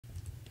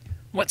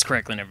What's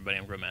crackling, everybody?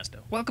 I'm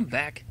Growmaster. Welcome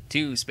back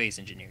to Space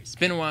Engineers. It's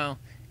been a while,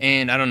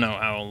 and I don't know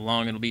how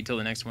long it'll be till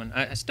the next one.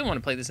 I still want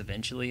to play this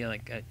eventually,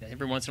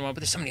 every once in a while, but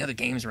there's so many other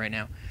games right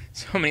now.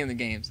 So many other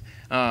games.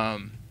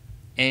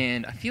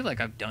 And I feel like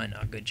I've done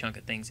a good chunk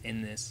of things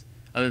in this,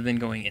 other than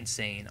going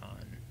insane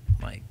on,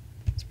 like,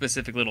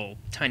 specific little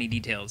tiny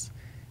details.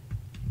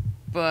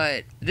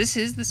 But this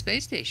is the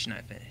space station I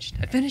finished.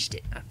 I finished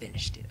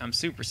it. I'm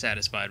super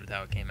satisfied with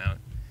how it came out.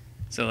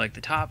 So, like,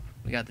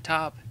 we got the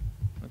top,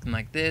 looking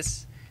like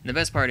this. And the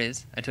best part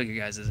is, I took your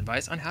guys'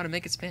 advice on how to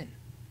make it spin.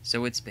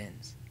 So it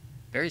spins.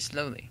 Very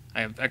slowly.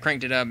 I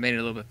cranked it up, made it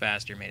a little bit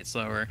faster, made it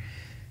slower.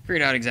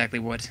 Figured out exactly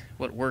what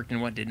worked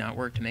and what did not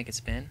work to make it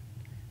spin.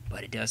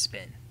 But it does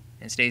spin.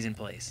 And stays in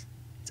place.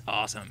 It's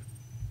awesome.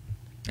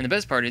 And the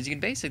best part is, you can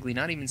basically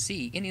not even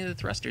see any of the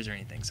thrusters or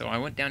anything. So I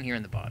went down here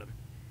in the bottom.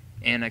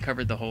 And I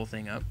covered the whole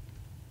thing up.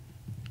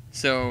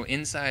 So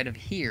inside of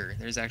here,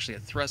 there's actually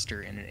a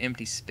thruster and an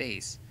empty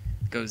space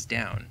goes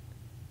down.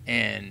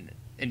 And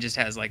it just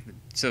has, like,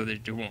 so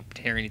that it won't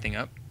tear anything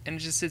up, and it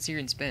just sits here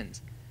and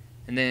spins.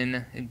 And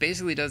then it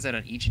basically does that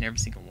on each and every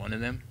single one of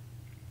them.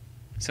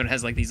 So it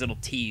has, like, these little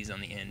T's on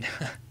the end.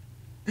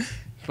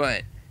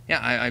 But yeah,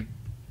 I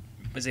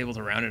was able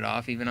to round it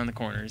off even on the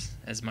corners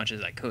as much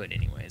as I could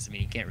anyways. I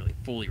mean, you can't really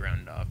fully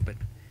round it off, but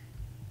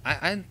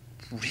I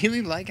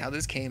really like how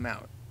this came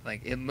out.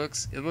 Like, it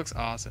looks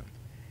awesome.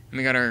 And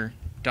we got our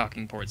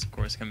docking ports, of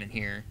course, come in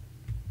here.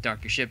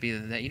 Dock your ship,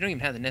 either that. You don't even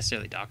have to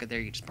necessarily dock it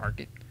there, you just park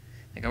it.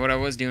 Like, what I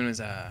was doing was,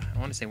 I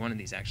want to say one of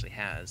these actually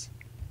has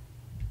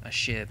a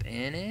ship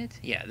in it.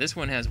 Yeah, this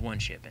one has one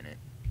ship in it.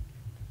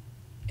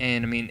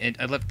 And, I mean,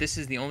 this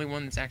is the only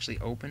one that's actually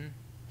open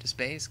to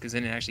space, because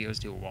then it actually goes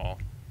to a wall.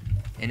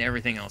 And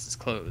everything else is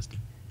closed.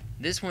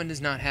 This one does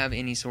not have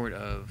any sort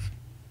of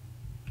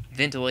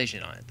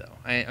ventilation on it, though.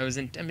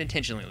 I'm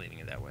intentionally leaving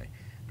it that way.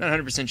 I'm not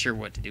 100% sure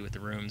what to do with the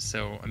rooms,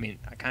 so, I mean,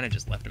 I kind of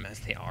just left them as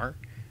they are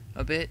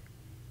a bit.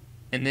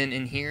 And then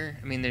in here,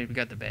 I mean, we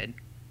got the bed.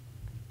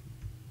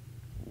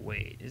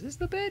 Wait, is this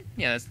the bed?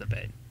 Yeah, that's the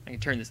bed. I can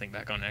turn this thing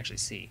back on and actually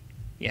see.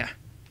 Yeah.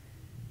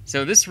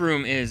 So this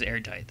room is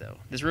airtight, though.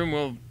 This room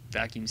will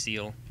vacuum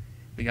seal.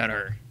 We got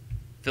our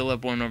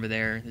fill-up one over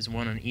there. There's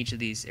one on each of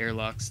these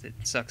airlocks that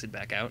sucks it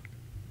back out.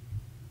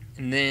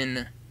 And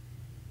then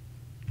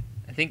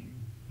I think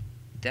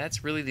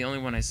that's really the only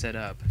one I set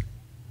up.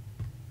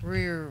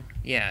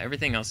 Yeah,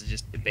 everything else is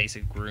just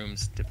basic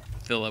rooms to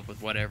fill up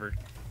with whatever.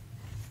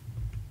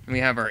 And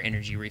we have our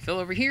energy refill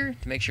over here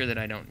to make sure that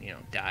I don't,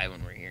 die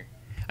when we're here.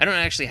 I don't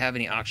actually have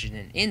any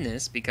oxygen in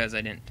this because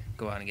I didn't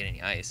go out and get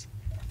any ice.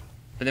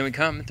 But then we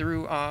come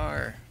through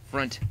our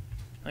front,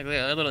 like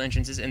little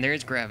entrances, and there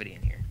is gravity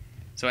in here.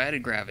 So I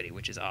added gravity,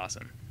 which is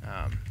awesome.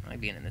 I like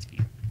being in this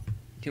view.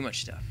 Too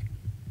much stuff.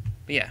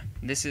 But yeah,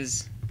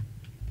 these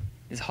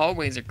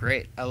hallways are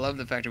great. I love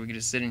the fact that we can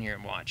just sit in here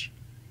and watch.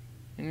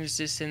 And it's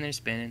just sitting there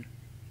spinning.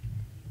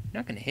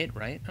 You're not going to hit,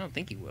 right? I don't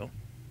think you will.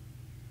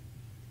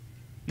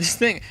 This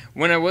thing,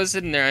 when I was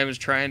sitting there, I was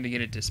trying to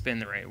get it to spin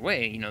the right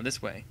way,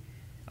 this way.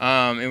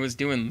 It was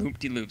doing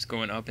loop-de-loops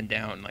going up and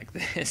down like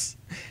this.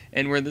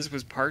 And where this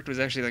was parked was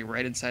actually, like,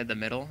 right inside the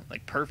middle,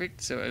 like,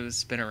 perfect. So it was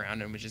spin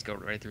around and would just go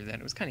right through that.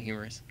 It was kind of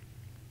humorous.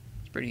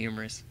 It's pretty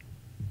humorous.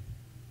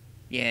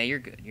 Yeah, you're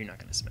good. You're not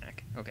going to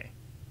smack. Okay.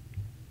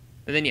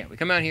 But then, yeah, we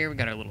come out here. We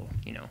got our little,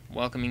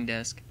 welcoming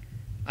desk.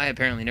 I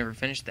apparently never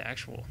finished the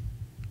actual...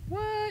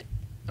 What?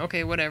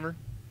 Okay, whatever.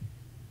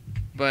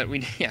 But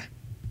yeah.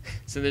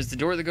 So there's the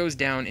door that goes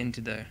down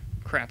into the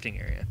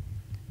crafting area.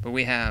 But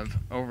we have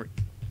over...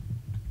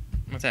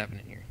 What's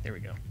happening here? There we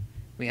go.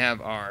 We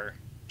have our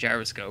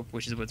gyroscope,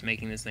 which is what's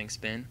making this thing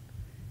spin.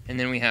 And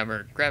then we have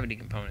our gravity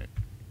component.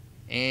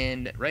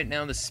 And right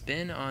now the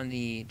spin on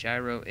the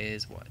gyro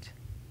is what?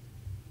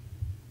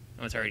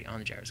 Oh, it's already on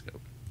the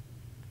gyroscope.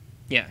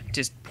 Yeah,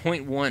 just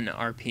 0.1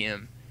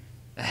 RPM.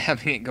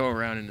 Having it go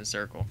around in a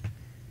circle.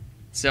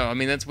 So, I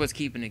mean, that's what's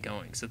keeping it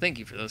going. So thank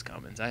you for those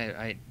comments.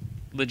 I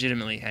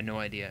legitimately had no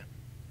idea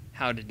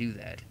how to do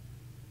that.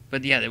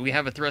 But yeah, we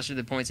have a thruster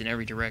that points in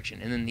every direction,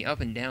 and then the up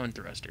and down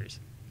thrusters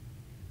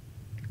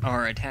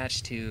are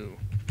attached to...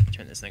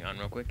 Turn this thing on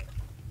real quick.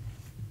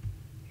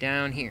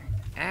 Down here.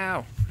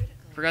 Ow!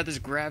 Forgot there's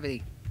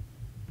gravity.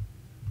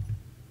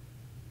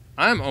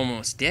 I'm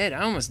almost dead.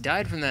 I almost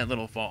died from that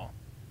little fall.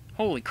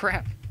 Holy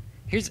crap.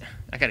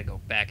 I gotta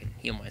go back and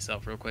heal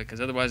myself real quick,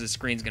 because otherwise the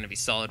screen's gonna be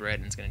solid red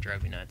and it's gonna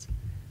drive me nuts.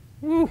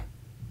 Woo!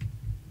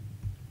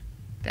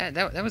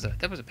 That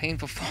was a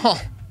painful fall.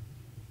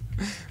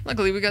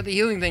 Luckily, we got the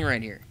healing thing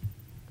right here.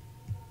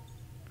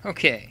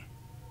 Okay.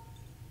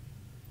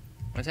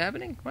 What's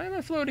happening? Why am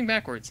I floating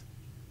backwards?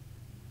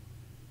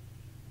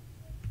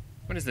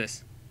 What is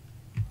this?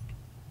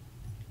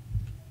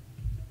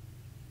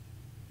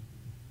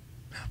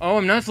 Oh,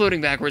 I'm not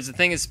floating backwards. The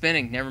thing is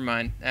spinning. Never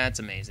mind. That's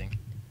amazing.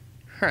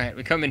 Alright,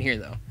 we come in here,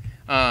 though.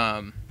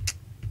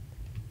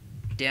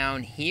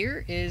 Down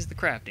here is the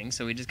crafting,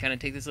 so we just kind of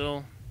take this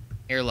little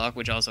airlock,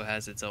 which also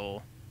has its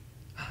old...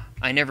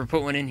 I never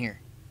put one in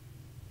here.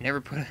 Never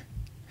put a...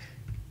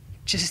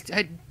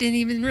 I didn't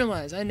even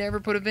realize. I never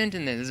put a vent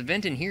in there. There's a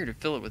vent in here to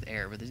fill it with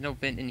air, but there's no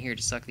vent in here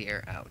to suck the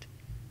air out.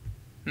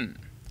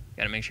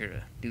 Gotta make sure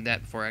to do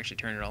that before I actually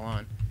turn it all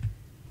on.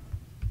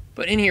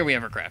 But in here we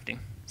have our crafting.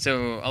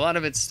 So a lot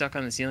of it's stuck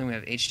on the ceiling. We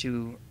have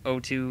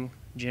H2O2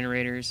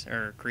 generators,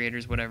 or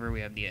creators, whatever.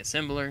 We have the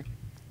assembler,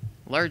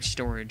 large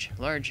storage,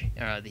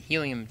 the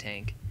helium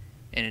tank,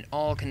 and it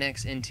all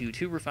connects into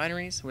 2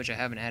 refineries, which I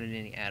haven't added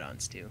any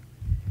add-ons to.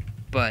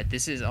 But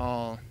this is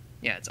all,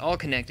 yeah, it's all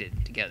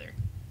connected together.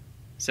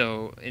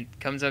 So it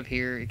comes up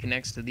here, it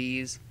connects to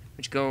these,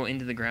 which go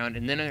into the ground,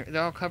 and then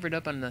they're all covered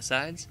up on the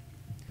sides.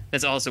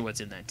 That's also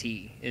what's in that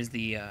T, is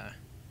the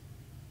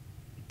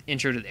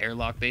intro to the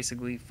airlock,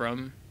 basically,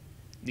 from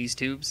these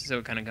tubes. So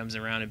it kind of comes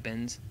around and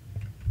bends.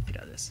 It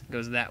does this. It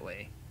goes that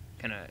way.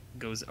 Kind of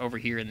goes over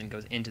here and then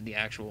goes into the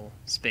actual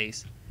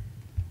space.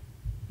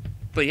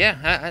 But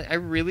yeah, I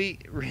really,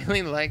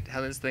 really liked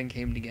how this thing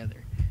came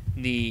together.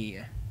 The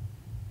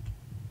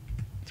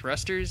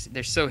thrusters,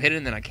 they're so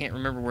hidden that I can't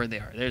remember where they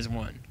are. There's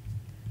one.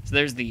 So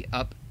there's the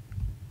up,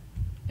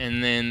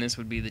 and then this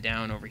would be the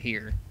down over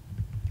here.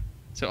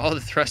 So all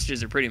the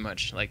thrusters are pretty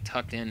much like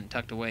tucked in and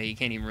tucked away. You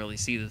can't even really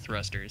see the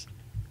thrusters,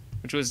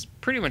 which was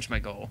pretty much my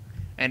goal.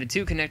 I added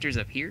 2 connectors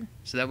up here,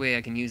 so that way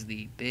I can use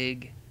the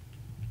big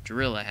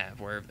drill I have,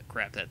 wherever the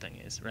crap that thing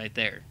is, right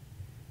there.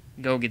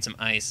 Go get some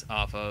ice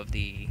off of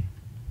the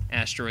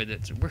asteroid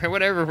that's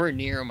whatever we're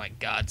near. Oh my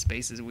god,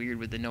 space is weird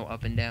with the no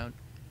up and down.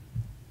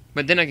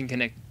 But then I can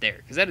connect it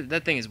there, because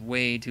that thing is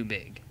way too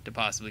big to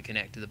possibly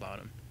connect to the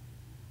bottom.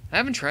 I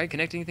haven't tried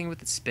connecting anything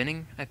with it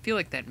spinning. I feel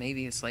like that may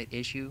be a slight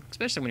issue,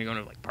 especially when you're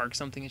going to like park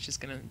something. It's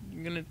just gonna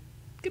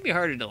be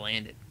harder to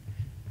land it.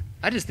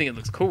 I just think it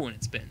looks cool when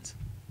it spins.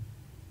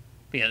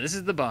 But yeah, this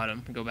is the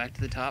bottom. Go back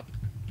to the top.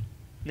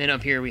 Then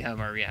up here we have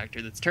our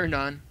reactor that's turned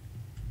on.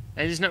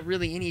 And there's not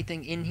really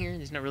anything in here.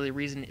 There's not really a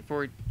reason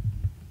for it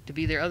to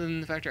be there, other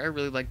than the fact that I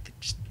really like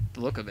just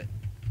the look of it.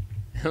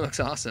 It looks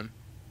awesome.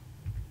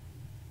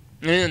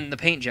 And then the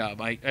paint job,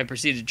 I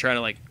proceeded to try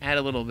to like add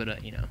a little bit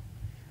of, you know,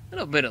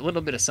 a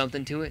little bit of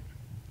something to it.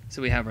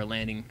 So we have our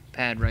landing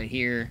pad right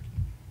here.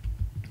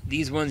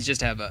 These ones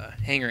just have a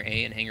hangar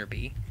A and hangar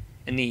B,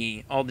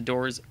 and all the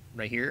doors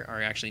right here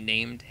are actually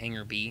named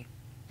hangar B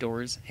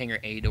doors, hangar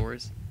A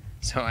doors.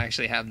 So I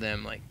actually have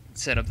them like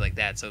set up like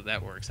that, so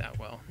that works out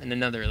well. And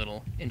another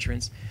little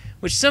entrance,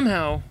 which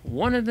somehow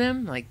one of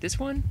them, like this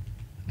one,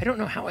 I don't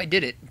know how I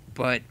did it,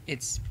 but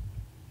it's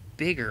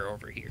bigger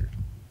over here.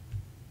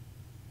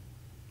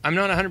 I'm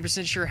not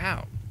 100% sure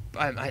how.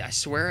 I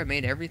swear I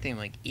made everything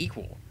like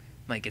equal,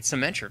 like it's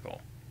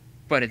symmetrical,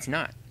 but it's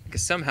not,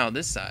 because somehow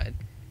this side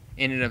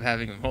ended up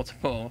having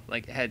multiple,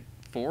 like it had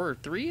 4 or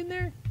 3 in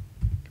there,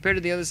 compared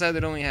to the other side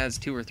that only has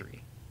 2 or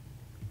 3.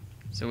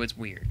 So it's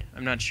weird.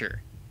 I'm not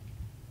sure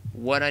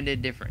what I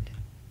did different.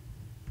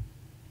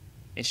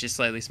 It's just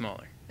slightly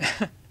smaller.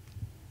 I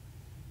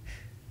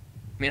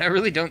mean, I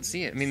really don't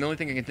see it. I mean, the only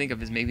thing I can think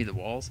of is maybe the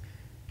walls.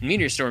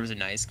 Meteor storms are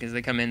nice, because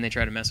they come in, they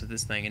try to mess with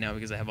this thing, and now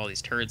because I have all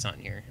these turrets on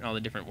here, and all the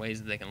different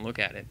ways that they can look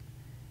at it,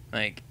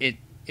 like,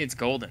 it's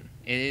golden.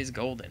 It is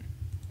golden.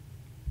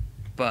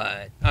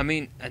 But, I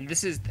mean, and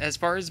this is, as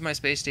far as my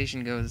space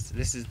station goes,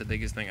 this is the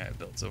biggest thing I've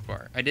built so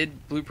far. I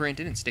did blueprint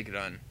it and stick it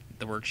on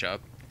the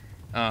workshop.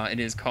 It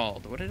is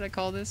called, what did I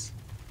call this?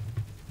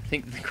 I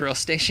think the grill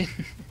station.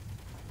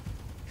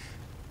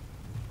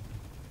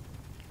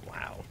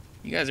 Wow.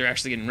 You guys are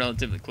actually getting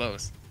relatively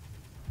close.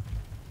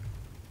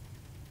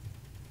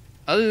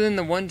 Other than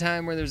the one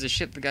time where there was a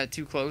ship that got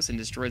too close and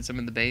destroyed some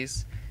of the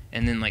base,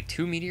 and then like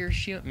 2 meteor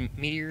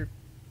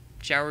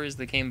showers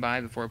that came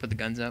by before I put the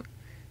guns up,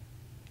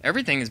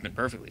 everything has been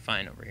perfectly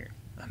fine over here.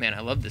 Oh man,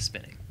 I love the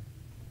spinning.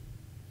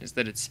 Just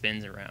that it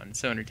spins around. It's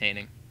so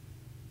entertaining.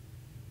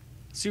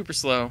 Super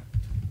slow.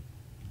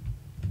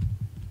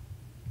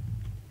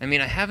 I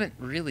mean, I haven't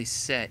really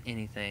set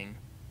anything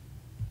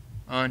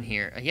on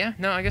here. Yeah,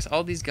 no, I guess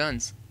all these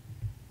guns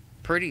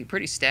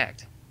pretty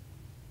stacked.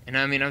 And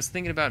I mean, I was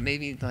thinking about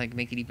maybe like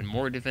make it even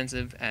more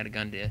defensive, add a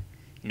gun to,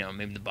 you know,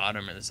 maybe the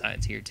bottom or the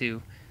sides here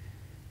too.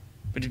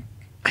 But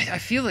I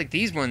feel like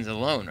these ones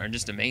alone are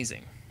just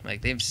amazing.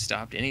 Like they've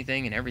stopped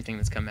anything and everything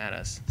that's come at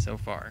us so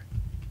far.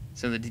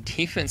 So the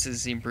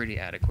defenses seem pretty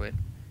adequate.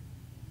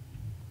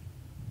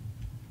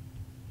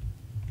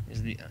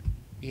 Is the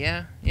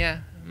yeah.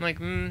 I'm like,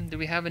 do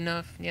we have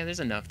enough? Yeah,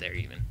 there's enough there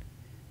even.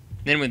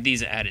 Then with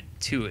these added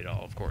to it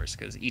all, of course,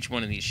 because each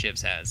one of these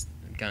ships has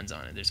guns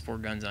on it. There's 4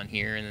 guns on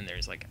here, and then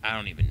there's like, I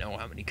don't even know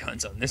how many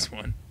guns on this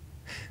one.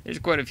 There's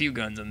quite a few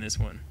guns on this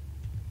one.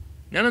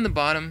 None on the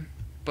bottom,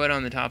 but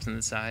on the tops and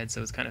the sides,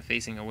 so it's kind of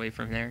facing away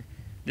from there.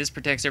 This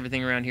protects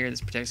everything around here.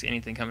 This protects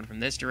anything coming from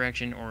this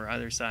direction or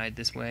other side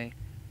this way.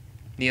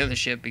 The other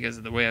ship, because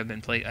of the way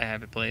I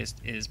have it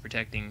placed, is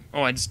protecting...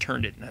 Oh, I just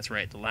turned it. That's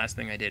right. The last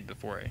thing I did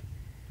before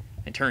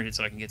I turned it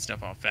so I can get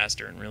stuff off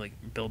faster and really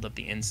build up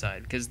the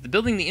inside. Because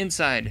building the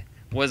inside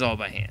was all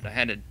by hand. I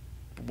had to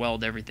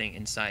weld everything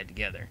inside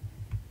together.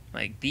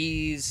 Like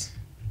these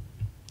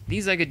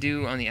I could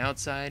do on the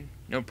outside,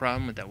 no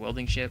problem with that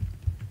welding ship.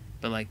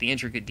 But like the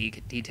intricate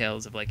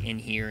details of like in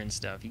here and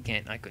stuff,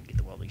 I couldn't get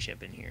the welding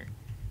ship in here.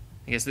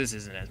 I guess this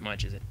isn't as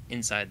much as it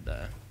inside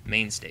the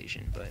main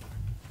station, but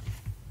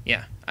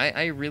yeah,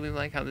 I really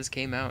like how this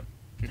came out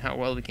and how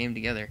well it came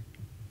together.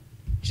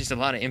 Just a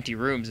lot of empty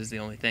rooms is the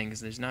only thing,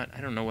 because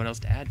I don't know what else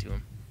to add to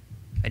them.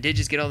 I did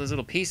just get all those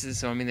little pieces,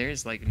 so I mean,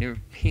 there's like new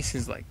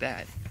pieces like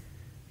that.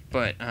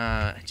 But,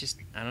 I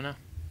don't know.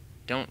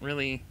 Don't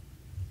really...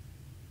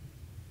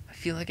 I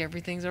feel like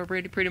everything's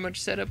already pretty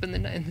much set up in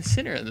the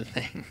center of the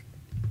thing.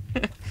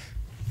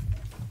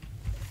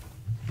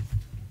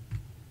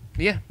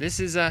 Yeah, this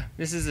is a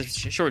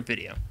short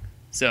video,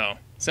 so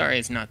sorry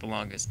it's not the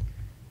longest.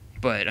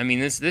 But, I mean,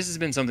 this has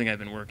been something I've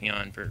been working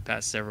on for the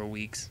past several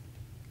weeks.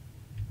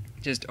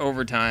 Just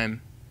over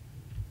time,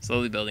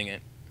 slowly building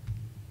it.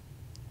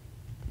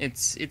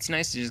 It's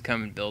nice to just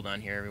come and build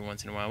on here every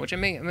once in a while, which I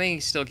may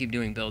still keep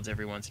doing builds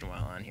every once in a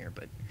while on here,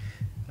 but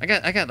I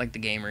got like the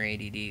gamer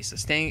ADD, so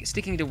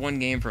sticking to one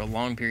game for a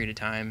long period of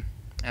time,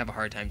 I have a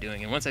hard time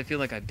doing. And once I feel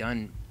like I've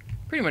done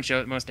pretty much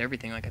most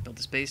everything, like I built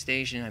a space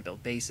station, I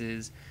built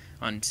bases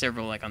on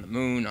several, like on the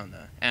moon, on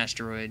the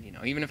asteroid, you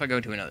know, even if I go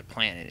to another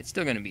planet, it's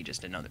still going to be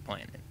just another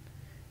planet.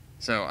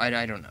 So I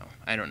don't know.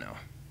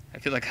 I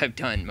feel like I've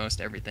done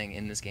most everything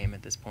in this game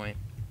at this point.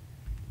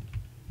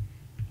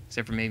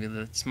 Except for maybe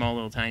the small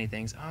little tiny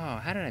things. Oh,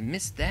 how did I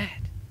miss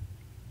that?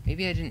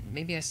 Maybe I didn't.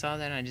 Maybe I saw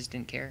that and I just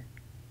didn't care.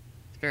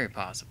 It's very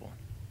possible.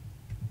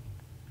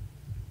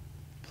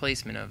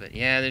 Placement of it.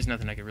 Yeah, there's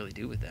nothing I could really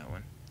do with that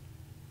one.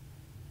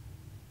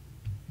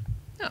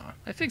 No,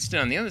 I fixed it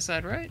on the other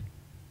side, right?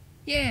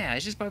 Yeah,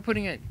 it's just by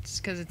putting it,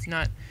 just because it's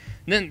not...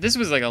 And then this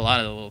was like a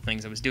lot of the little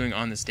things I was doing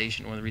on the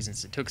station. One of the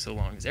reasons it took so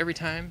long is every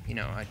time, you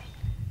know,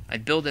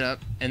 I'd build it up,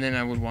 and then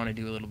I would want to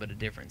do a little bit of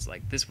difference.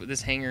 Like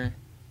this hangar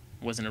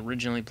wasn't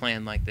originally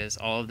planned like this.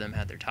 All of them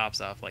had their tops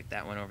off, like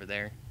that one over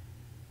there.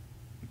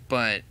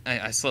 But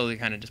I slowly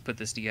kind of just put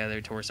this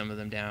together, tore some of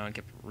them down,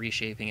 kept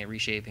reshaping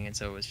it,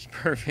 so it was just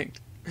perfect.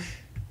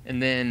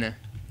 And then,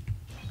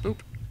 boop.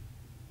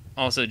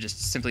 Also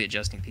just simply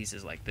adjusting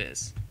pieces like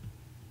this.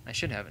 I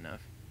should have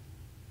enough.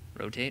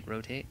 Rotate,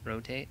 rotate,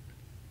 rotate.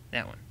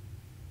 That one.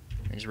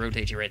 And just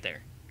rotate you right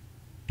there.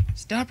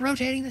 Stop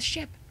rotating the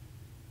ship!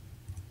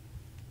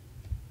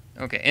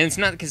 Okay, and it's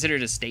not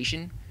considered a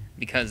station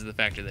because of the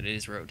factor that it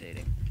is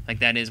rotating. Like,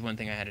 that is one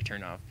thing I had to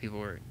turn off. People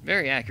were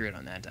very accurate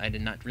on that. I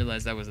did not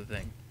realize that was a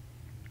thing.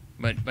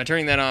 But by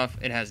turning that off,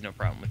 it has no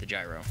problem with the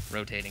gyro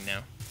rotating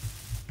now.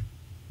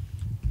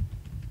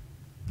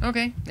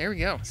 Okay, there we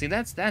go. See,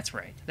 that's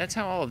right. That's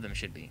how all of them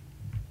should be.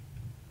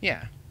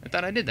 Yeah, I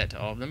thought I did that to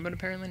all of them, but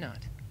apparently not.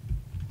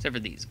 Except for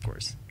these, of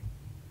course.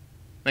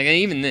 Like,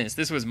 even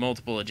this was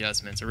multiple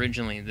adjustments.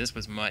 Originally, this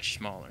was much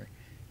smaller.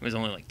 It was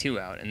only like 2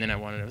 out, and then I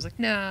was like,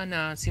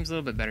 nah, it seems a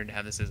little bit better to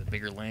have this as a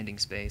bigger landing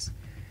space.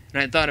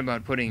 And I thought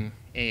about putting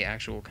a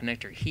actual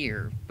connector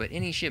here, but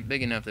any ship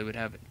big enough that would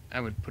have it, I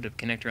would put a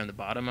connector on the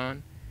bottom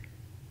on.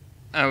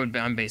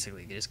 I'm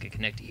basically just gonna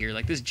connect it here,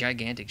 like this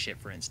gigantic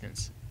ship, for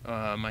instance,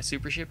 my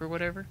super ship or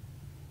whatever.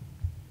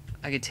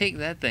 I could take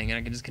that thing and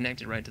I could just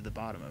connect it right to the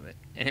bottom of it,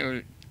 and it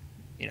would,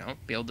 you know,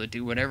 be able to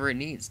do whatever it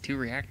needs. 2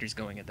 reactors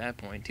going at that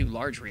point, 2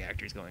 large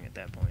reactors going at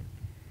that point.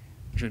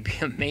 Which would be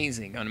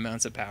amazing on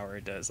amounts of power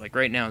it does. Like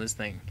right now, this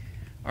thing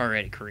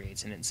already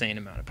creates an insane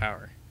amount of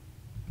power.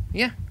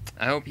 Yeah,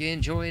 I hope you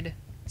enjoyed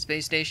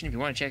Space Station. If you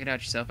want to check it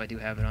out yourself, I do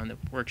have it on the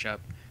workshop.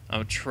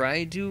 I'll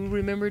try to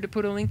remember to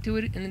put a link to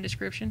it in the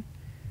description.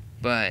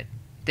 But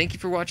thank you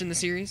for watching the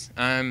series.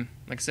 Like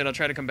I said, I'll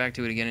try to come back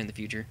to it again in the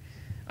future.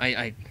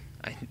 I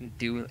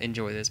do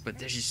enjoy this, but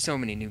there's just so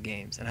many new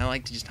games, and I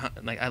like to just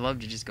I love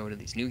to just go to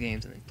these new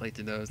games and then play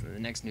through those, and then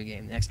the next new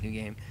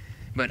game.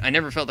 But I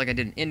never felt like I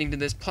did an ending to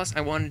this. Plus,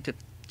 I wanted to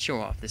show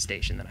off the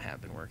station that I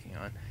have been working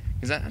on,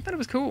 because I thought it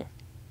was cool.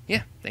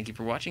 Yeah, thank you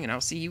for watching, and I'll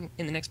see you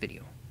in the next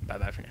video.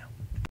 Bye-bye for now.